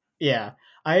 Yeah.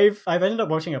 I've ended up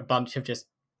watching a bunch of just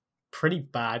pretty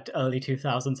bad early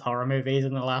 2000s horror movies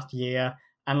in the last year,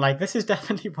 and like this is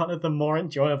definitely one of the more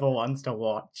enjoyable ones to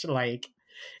watch. Like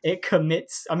it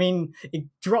commits, I mean, it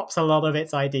drops a lot of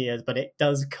its ideas, but it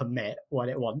does commit what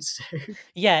it wants to.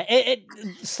 Yeah,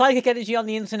 psychic energy on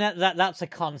the internet, that's a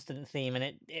constant theme, and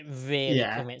it really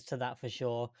Yeah. commits to that for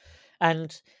sure.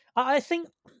 And I think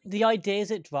the ideas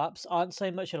it drops aren't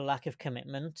so much a lack of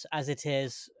commitment as it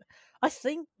is. I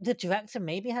think the director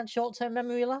maybe had short term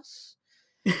memory loss.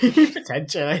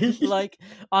 Potentially. Like,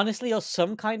 honestly, or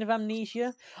some kind of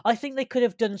amnesia. I think they could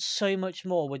have done so much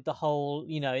more with the whole,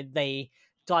 they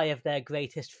die of their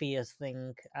greatest fears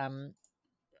thing. Th-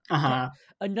 Uh-huh.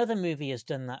 Another movie has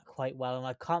done that quite well, and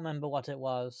I can't remember what it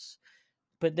was.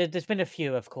 But there's been a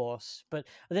few, of course. But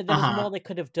there was Uh-huh. more they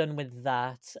could have done with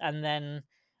that. And then,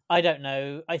 I don't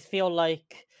know, I feel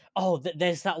like,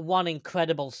 there's that one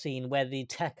incredible scene where the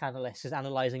tech analyst is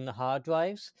analyzing the hard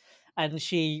drives, and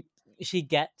she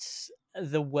gets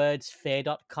the words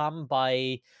fear.com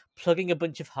by plugging a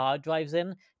bunch of hard drives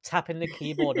in, tapping the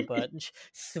keyboard a bunch.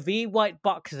 Three white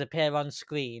boxes appear on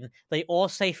screen. They all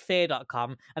say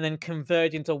fear.com and then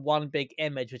converge into one big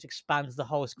image, which expands the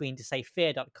whole screen to say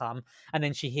fear.com. And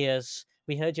then she hears,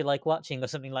 "We heard you like watching," or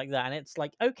something like that. And it's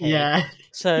like, okay. Yeah.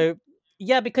 So,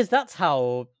 yeah, because that's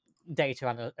how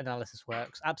analysis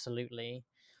works. Absolutely.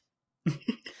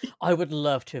 I would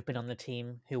love to have been on the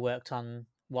team who worked on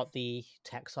what the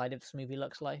tech side of this movie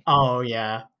looks like. Oh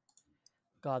yeah.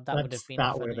 God, that would have been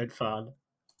That would have funny. been fun.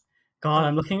 God, Oh,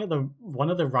 I'm looking at the one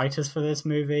of the writers for this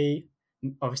movie.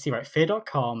 Obviously, right,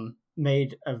 Fear.com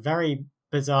made a very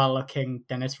bizarre looking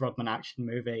Dennis Rodman action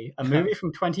movie. A movie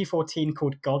from 2014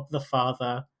 called God the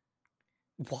Father,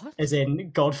 as what?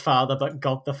 in Godfather, but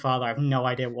God the Father. I have no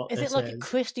idea what Is it this like a is.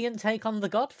 Christian take on The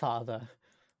Godfather?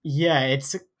 Yeah,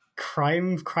 it's a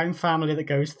crime family that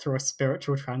goes through a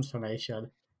spiritual transformation,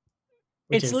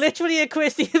 which It's is literally a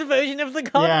Christian version of The yeah,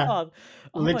 Godfather.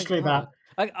 Oh my literally that. god!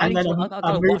 I And need then to. I a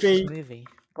gotta watch this movie movie.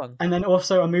 Go on. And then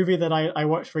also a movie that I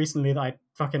watched recently that I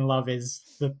fucking love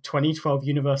is the 2012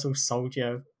 Universal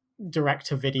Soldier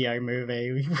direct-to-video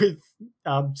movie with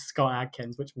Scott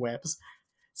Adkins, which whips.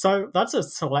 So that's a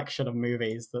selection of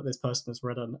movies that this person has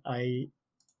written. I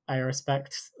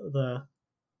respect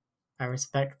I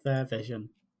respect their vision.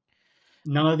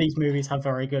 None of these movies have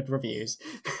very good reviews.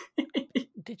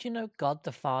 Did you know God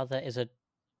the Father is a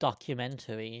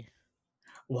documentary?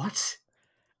 What?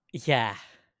 Yeah,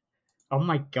 Oh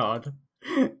my god.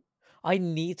 I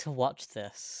need to watch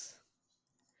this.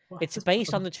 What It's is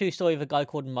based on the true story of a guy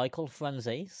called Michael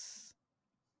Franzese.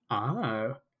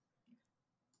 Oh.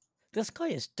 This guy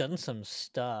has done some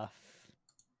stuff.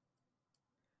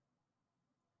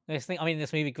 This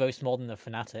movie grossed more than The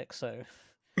Fanatic, so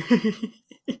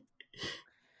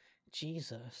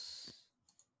Jesus.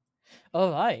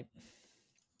 All right.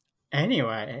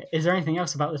 Anyway, is there anything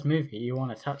else about this movie you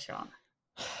want to touch on?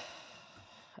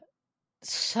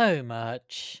 So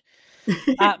much.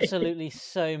 Absolutely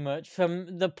so much.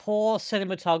 From the poor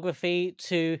cinematography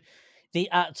to the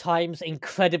at times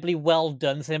incredibly well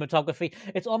done cinematography.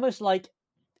 It's almost like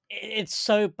it's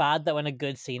so bad that when a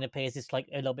good scene appears, it's like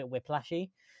a little bit whiplashy.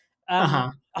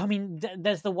 Uh-huh.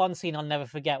 There's the one scene I'll never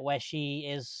forget where she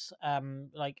is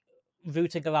like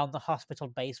rooting around the hospital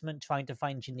basement trying to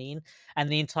find Janine,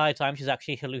 and the entire time she's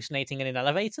actually hallucinating in an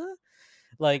elevator,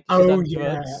 like she's Oh on yeah.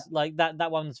 drugs. Like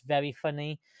that one's very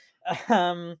funny.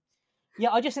 Um,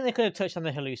 yeah, I just think they could have touched on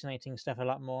the hallucinating stuff a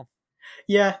lot more.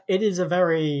 Yeah, it is a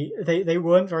very they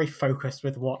weren't very focused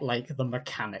with what like the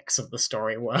mechanics of the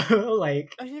story were.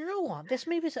 Like Oh, you know what? This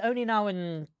movie's only now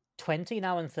in 20,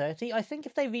 now in 30. I think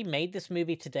if they remade this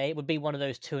movie today, it would be one of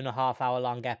those 2.5 hour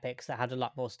long epics that had a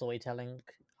lot more storytelling,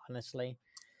 honestly.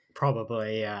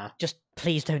 probably yeah. Just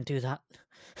please don't do that.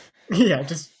 Yeah,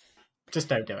 just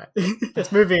don't do it.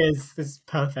 This movie is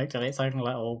perfect and its own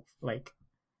little like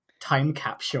time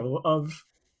capsule of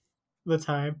the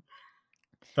time.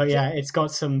 But So, yeah, it's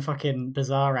got some fucking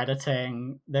bizarre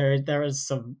editing. There is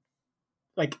some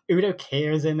like Udo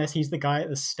Kier is in this. He's the guy at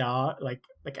the start, like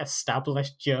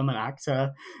established German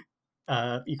actor.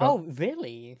 You got oh,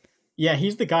 really? yeah,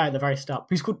 he's the guy at the very start.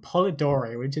 He's called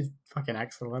Polidori, which is fucking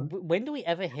excellent. When do we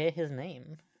ever hear his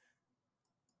name?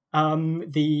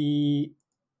 The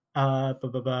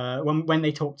when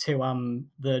they talk to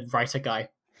the writer guy.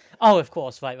 Oh, of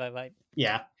course. Right, right, right.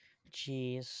 Yeah.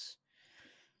 Jeez.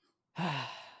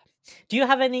 Do you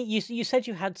have any? You said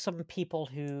you had some people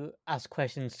who asked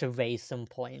questions to raise some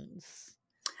points.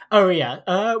 Oh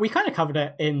yeah. We kind of covered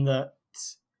it in that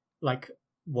like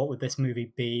what would this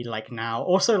movie be like now?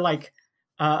 Also like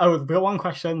we got one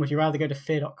question, would you rather go to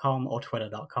fear.com or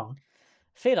twitter.com?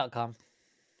 Fear.com.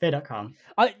 Fear.com.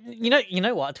 You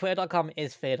know what? Twitter.com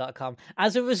is fear.com.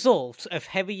 As a result of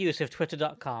heavy use of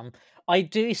Twitter.com, I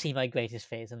do see my greatest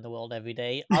fears in the world every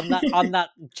day on that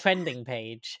trending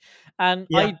page, and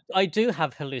Yeah. I do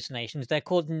have hallucinations. They're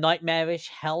called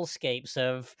nightmarish hellscapes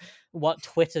of what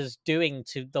Twitter's doing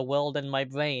to the world and my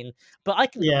brain. But I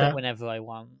can quit Yeah. whenever I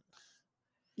want.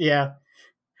 Yeah.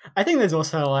 I think there's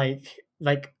also like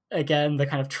again the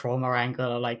kind of trauma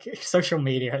angle, like social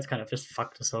media has kind of just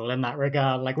fucked us all in that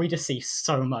regard. Like we just see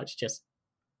so much just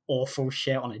awful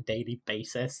shit on a daily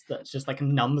basis that just like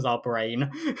numbs our brain.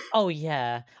 Oh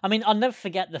yeah. I mean, I'll never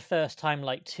forget the first time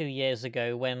like 2 years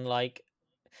ago when like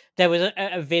there was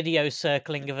a video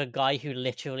circling of a guy who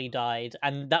literally died,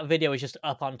 and that video was just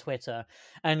up on Twitter.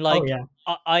 And Oh like yeah,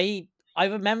 I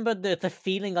remember the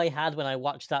feeling I had when I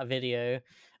watched that video.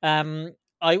 Um,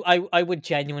 I would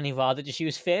genuinely rather just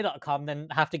use fear.com than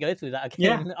have to go through that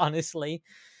yeah. again, honestly.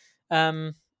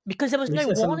 Um, because there was At least no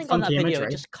there's some warning on that funky video; it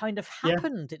imagery. just kind of Yeah,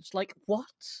 happened. It's like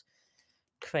what?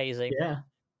 Crazy. yeah.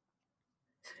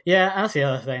 Yeah, that's the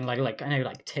other thing. Like I know,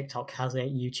 like TikTok has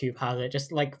it, YouTube has it.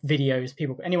 Just like videos,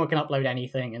 anyone can upload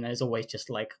anything, and there's always just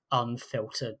like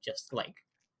unfiltered, just like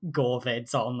gore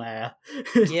vids on there,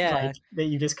 like Yeah, that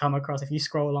you just come across if you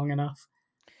scroll long enough.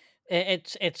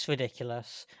 it's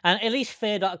ridiculous. And at least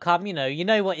fear.com, you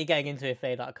know what you're getting into with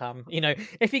fear.com.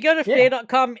 If you go to Yeah,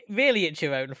 fear.com, really it's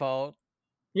your own fault.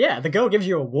 yeah. The girl gives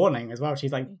you a warning as well.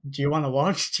 She's like, "Do you want to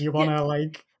watch? Do you want Yeah, to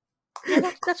like?"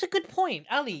 yeah, that's a good point,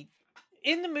 Ali.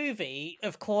 In the movie,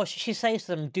 of course, she says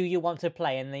to them, "Do you want to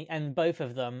play?" And both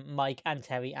of them, Mike and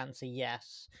Terry, answer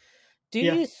yes. Do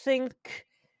Yeah. you think?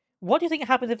 What do you think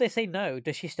happens if they say no?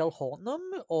 Does she still haunt them,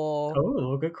 or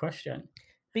Oh, good question.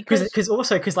 because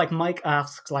Because like Mike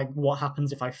asks like, "What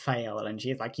happens if I fail?" and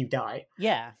she's like, "You die."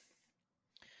 yeah,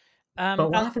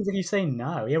 But what and happens if you say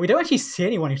no? Yeah, we don't actually see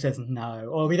anyone who says no,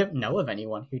 or we don't know of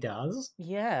anyone who does.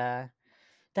 yeah,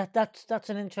 that's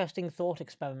an interesting thought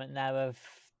experiment there. Of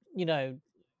you know,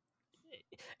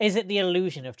 is it the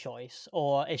illusion of choice,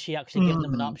 or is she actually giving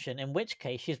them an Mm. option? In which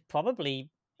case, she's probably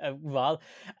well.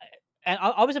 And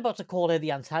I was about to call her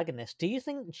the antagonist. Do you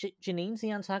think Janine's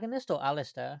the antagonist or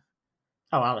Alistair?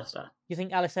 Oh, Alistair. You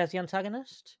think Alistair's the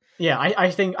antagonist? Yeah,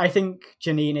 I think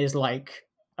Janine is like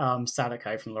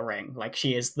Sadako from The Ring. Like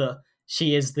she is the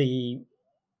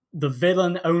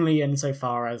villain only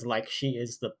insofar as like she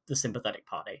is the sympathetic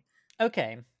party.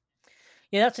 Okay,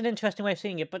 yeah, that's an interesting way of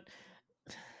seeing it. But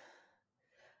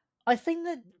I think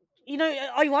that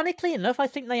ironically enough, I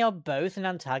think they are both an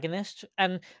antagonist,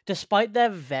 and despite their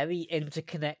very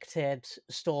interconnected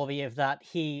story of that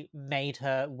he made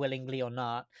her willingly or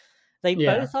not, they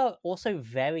Yeah, both are also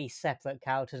very separate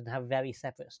characters and have very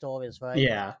separate stories, right?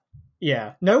 yeah,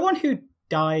 yeah. No one who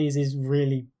dies is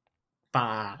really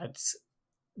bad.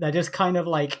 They're just kind of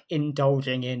like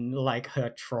indulging in like her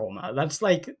trauma. That's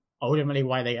like ultimately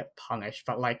why they get punished.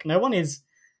 But like no one is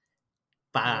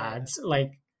Yeah. bad.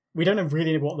 Like we don't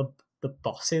really know what the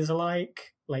boss is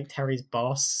like Terry's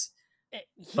boss.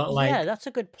 But Yeah, like that's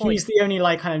a good he's point. the only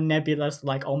like kind of nebulous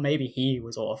like, oh maybe he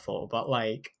was awful, but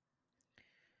like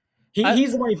I,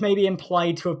 he's the one who's maybe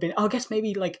implied to have been. Oh, I guess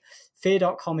maybe like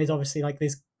fear.com is obviously like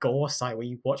this gore site where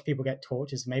you watch people get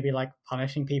tortured. So maybe like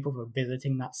punishing people for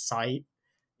visiting that site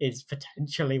is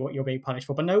potentially what you're being punished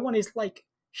for. But no one is like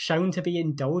shown to be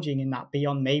indulging in that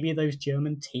beyond maybe those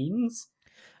German teens.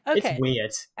 It's okay,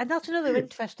 weird. and that's another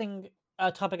interesting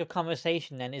topic of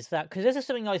conversation. Then is that because this is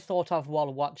something I thought of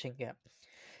while watching it.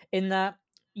 In that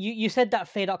you said that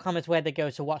fear.com is where they go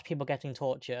to watch people getting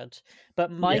tortured,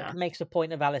 but Mike Yeah. makes a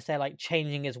point of Alistair like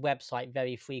changing his website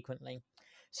very frequently.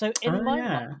 So Oh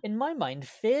yeah. in my mind,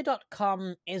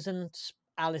 fear.com isn't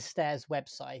Alistair's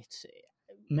website.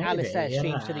 Alistair Maybe.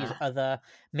 streams to these Yeah. other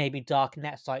maybe dark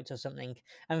net sites or something,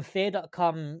 and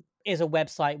fear.com is a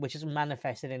website which is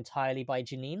manifested entirely by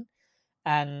Janine,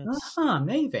 and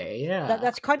Maybe. Yeah.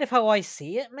 that's kind of how I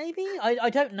see it. Maybe I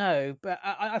don't know, but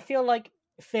I feel like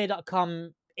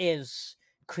fear.com is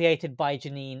created by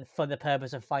Janine for the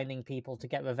purpose of finding people to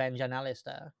get revenge on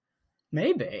Alistair.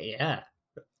 Maybe. Yeah.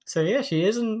 So yeah, she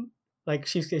isn't like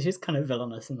she's kind of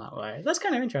villainous in that way. That's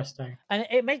kind of interesting. And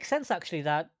it makes sense actually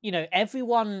that,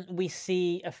 everyone we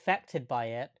see affected by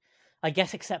it, I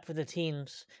guess except for the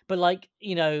teens. But like,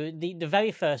 the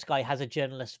very first guy has a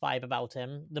journalist vibe about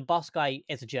him. The boss guy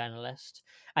is a journalist.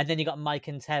 And then you got Mike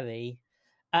and Terry,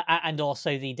 and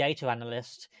also the data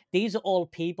analyst. These are all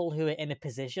people who are in a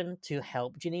position to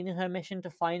help Janine in her mission to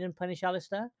find and punish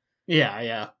Alistair. Yeah.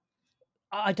 Yeah.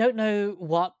 I don't know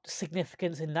what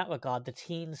significance in that regard the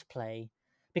teens play.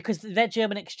 Because they're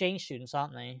German exchange students,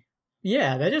 aren't they?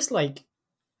 Yeah. They're just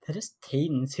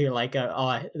teens who like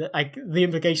like the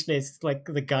implication is like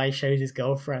the guy shows his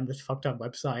girlfriend this fucked up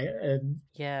website and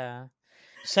Yeah.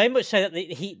 So much so that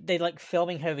they like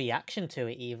filming her reaction to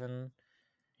it even,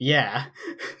 yeah,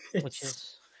 which it's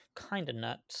is kind of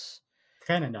nuts.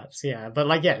 kind of nuts. Yeah, but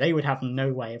like yeah, they would have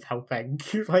no way of helping.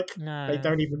 Like they No.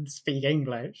 don't even speak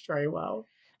English very well.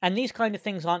 And these kind of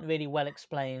things aren't really well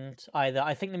explained either.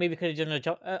 I think the movie could have done a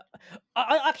job.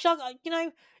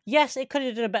 Actually, yes, it could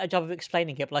have done a better job of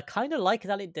explaining it, but I kind of like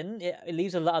that it didn't. It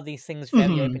leaves a lot of these things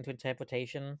very Mhm. open to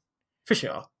interpretation. For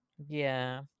sure.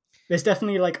 Yeah. there's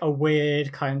definitely like a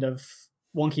weird kind of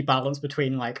wonky balance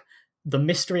between like the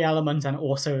mystery element and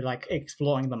also like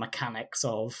exploring the mechanics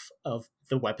of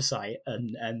the website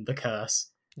and the curse.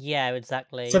 Yeah,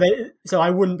 exactly. So I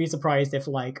wouldn't be surprised if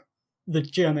like the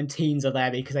German teens are there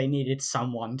because they needed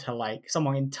someone to like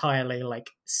someone entirely like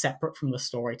separate from the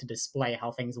story to display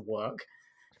how things work.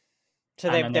 So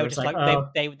And then they they were were just just like, like oh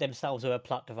they themselves were a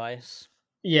plot device.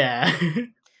 yeah.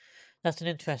 That's an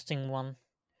interesting one.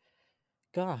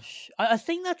 Gosh, I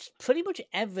think that's pretty much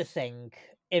everything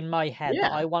in my head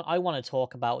that Yeah. I want to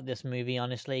talk about with this movie.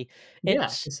 Honestly, Yeah.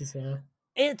 it's This is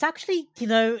it's actually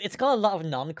it's got a lot of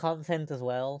non-content as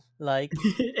well. Like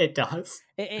it does.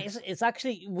 it's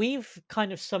actually we've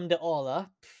kind of summed it all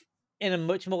up in a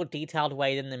much more detailed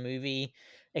way than the movie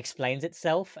explains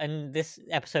itself, and this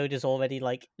episode is already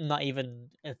like not even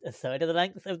a third of the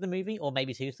length of the movie, or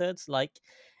maybe two-thirds. Like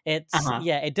it's Uh-huh.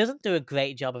 yeah, it doesn't do a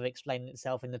great job of explaining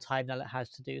itself in the time that it has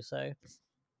to do so.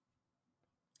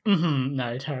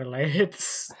 No, totally.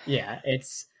 It's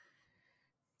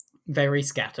very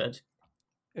scattered.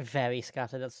 Very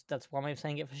scattered. That's one way of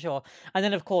saying it for sure. And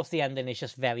then, of course, the ending is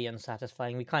just very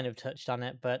unsatisfying. We kind of touched on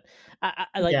it, but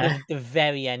I like Yeah. the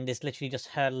very end is literally just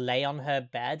her lay on her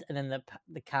bed, and then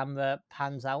the camera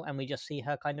pans out, and we just see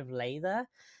her kind of lay there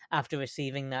after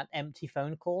receiving that empty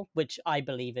phone call, which I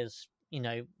believe is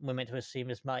we're meant to assume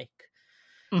is Mike.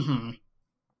 hmm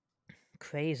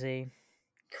Crazy.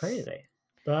 Crazy.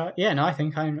 But yeah, no, I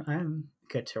think I'm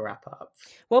good to wrap up.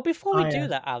 Well, before we I do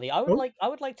that, Ali, oh, I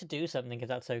would like to do something if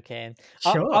that's okay.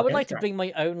 I sure, would go like to for it. bring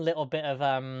my own little bit of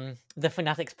the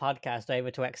Fanatics podcast over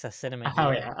to Excess Cinema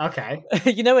Oh here. yeah, okay.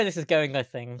 You know where this is going, I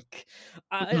think.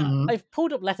 Mhm. I've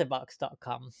pulled up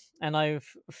letterbox.com and I've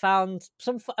found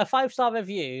a 5-star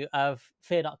review of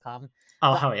fear.com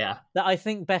Oh that hell yeah. that I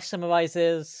think best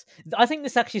summarizes. I think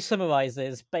this actually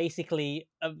summarizes basically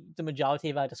the majority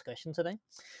of our discussion today.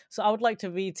 So I would like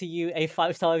to read to you a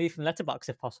 5-star review from Letterbox,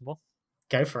 if possible.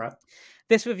 Go for it.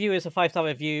 This review is a 5-star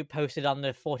review posted on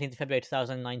the 14th of February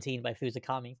 2019 by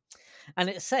Fuzikami. And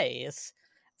it says,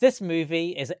 this movie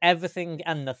is everything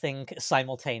and nothing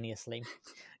simultaneously.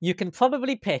 You can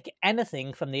probably pick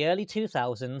anything from the early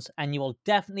 2000s, and you will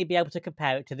definitely be able to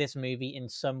compare it to this movie in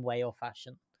some way or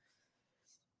fashion.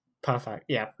 Perfect.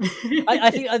 Yeah.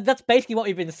 I think that's basically what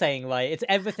we've been saying, right? It's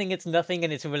everything, it's nothing,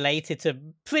 and it's related to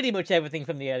pretty much everything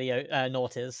from the early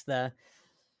noughties there.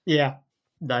 Yeah.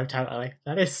 No, totally.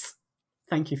 That is.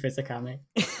 Thank you, Fizikami.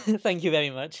 Thank you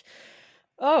very much.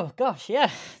 Oh gosh, yeah,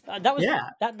 that was Yeah.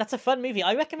 that's a fun movie.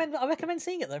 I recommend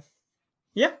seeing it though.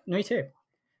 Yeah. Me too.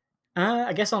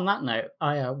 I guess on that note,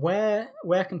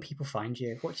 where can people find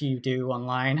you? What do you do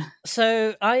online?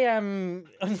 So I am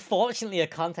unfortunately a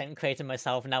content creator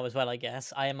myself now as well. I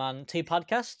guess I am on 2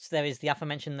 podcasts. There is the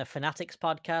aforementioned the Fanatics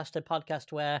podcast, a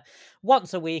podcast where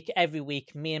once a week, every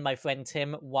week, me and my friend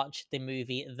Tim watch the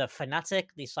movie The Fanatic,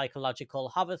 the psychological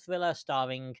horror thriller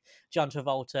starring John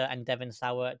Travolta and Devon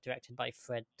Sawa, directed by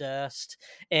Fred Durst.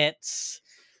 It's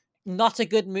not a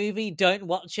good movie. Don't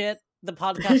watch it. The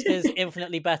podcast is The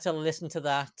infinitely better. Listen to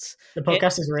that. It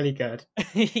podcast is really good.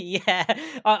 yeah,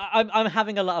 I'm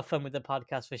having a lot of fun with the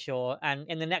podcast for sure. And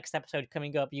in the next episode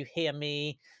coming up, you hear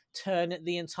me turn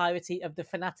the entirety of The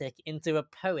Fanatic into a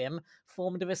poem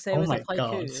formed of a Oh series of my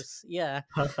god. haikus. Yeah,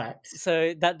 Perfect.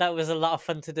 so that was a lot of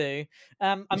fun to do.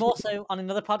 I'm also on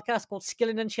another podcast called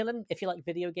Skillin' and Chillin'. If you like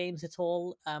video games at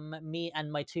all, me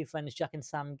and my 2 friends Jack and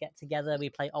Sam get together. We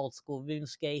play old school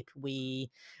RuneScape. We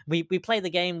play the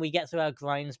game. We get through our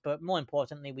grinds, but more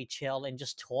importantly, we chill and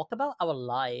just talk about our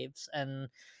lives. And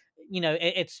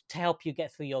it's to help you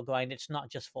get through your grind. It's not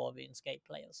just for RuneScape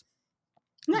players.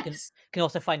 You Nice. can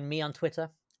also find me on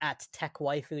Twitter at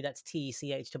TechWaifu. That's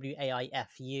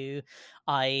TechWaifu.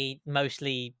 I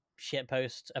mostly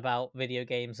shitpost about video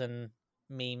games and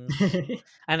memes,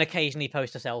 and occasionally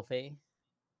post a selfie.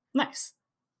 Nice.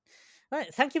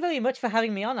 Right, thank you very much for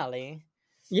having me on, Ali.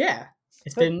 Yeah,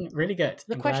 it's But been really good.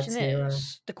 the I'm glad question to.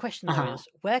 is, Uh-huh.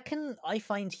 where can I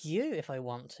find you if I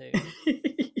want to?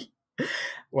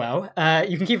 Well,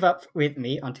 you can keep up with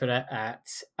me on Twitter at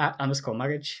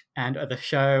 @_marriage and the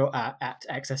show at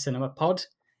Excess Cinema Pod.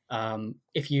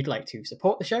 If you'd like to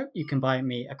support the show, you can buy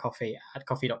me a coffee at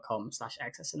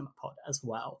coffee.com/accesscinemapod as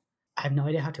well. I have no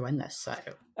idea how to end this, so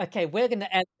Okay, we're going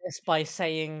to end this by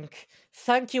saying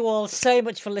thank you all so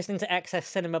much for listening to Excess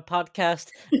Cinema Podcast.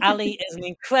 Ali is an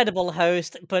incredible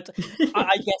host, but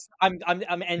I guess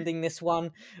I'm ending this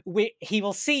one. He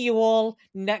will see you all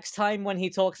next time when he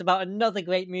talks about another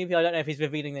great movie. I don't know if he's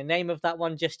revealing the name of that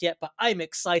one just yet, but I'm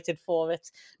excited for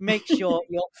it. Make sure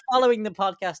you're following the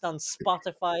podcast on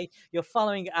Spotify. You're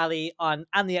following Ali and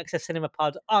the Excess Cinema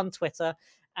Pod on Twitter,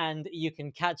 and you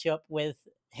can catch up with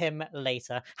him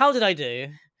later. How did I do?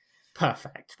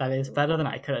 perfect. That is better than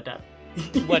I could have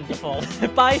done. Wonderful.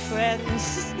 Bye,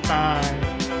 friends.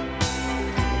 Bye.